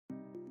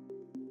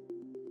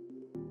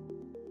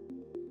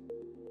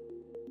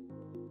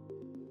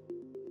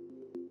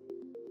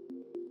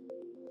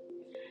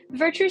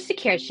Virtru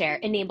Secure Share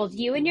enables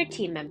you and your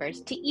team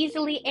members to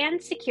easily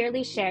and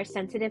securely share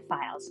sensitive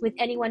files with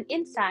anyone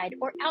inside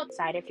or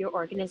outside of your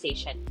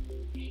organization.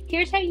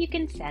 Here's how you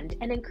can send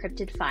an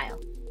encrypted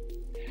file.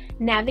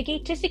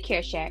 Navigate to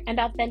Secure Share and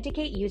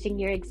authenticate using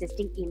your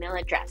existing email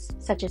address,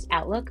 such as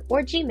Outlook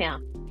or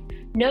Gmail.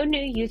 No new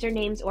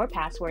usernames or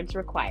passwords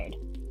required.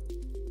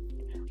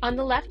 On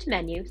the left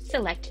menu,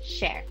 select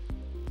Share.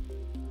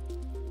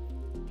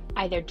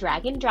 Either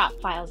drag and drop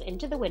files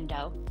into the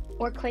window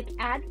or click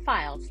Add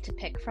Files to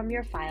pick from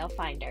your file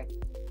finder.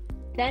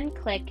 Then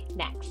click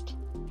Next.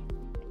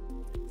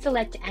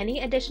 Select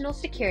any additional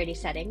security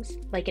settings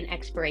like an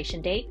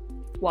expiration date,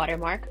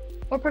 watermark,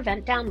 or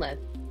prevent download.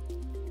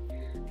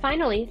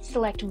 Finally,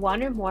 select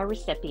one or more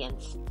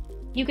recipients.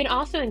 You can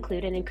also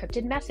include an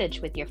encrypted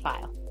message with your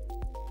file.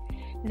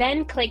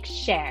 Then click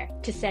Share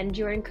to send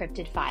your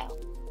encrypted file.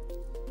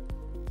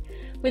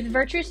 With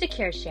Virtru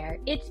Secure Share,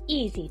 it's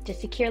easy to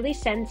securely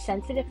send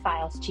sensitive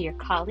files to your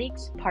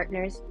colleagues,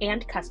 partners,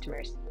 and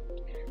customers.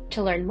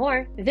 To learn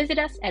more, visit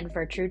us at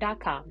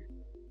virtru.com.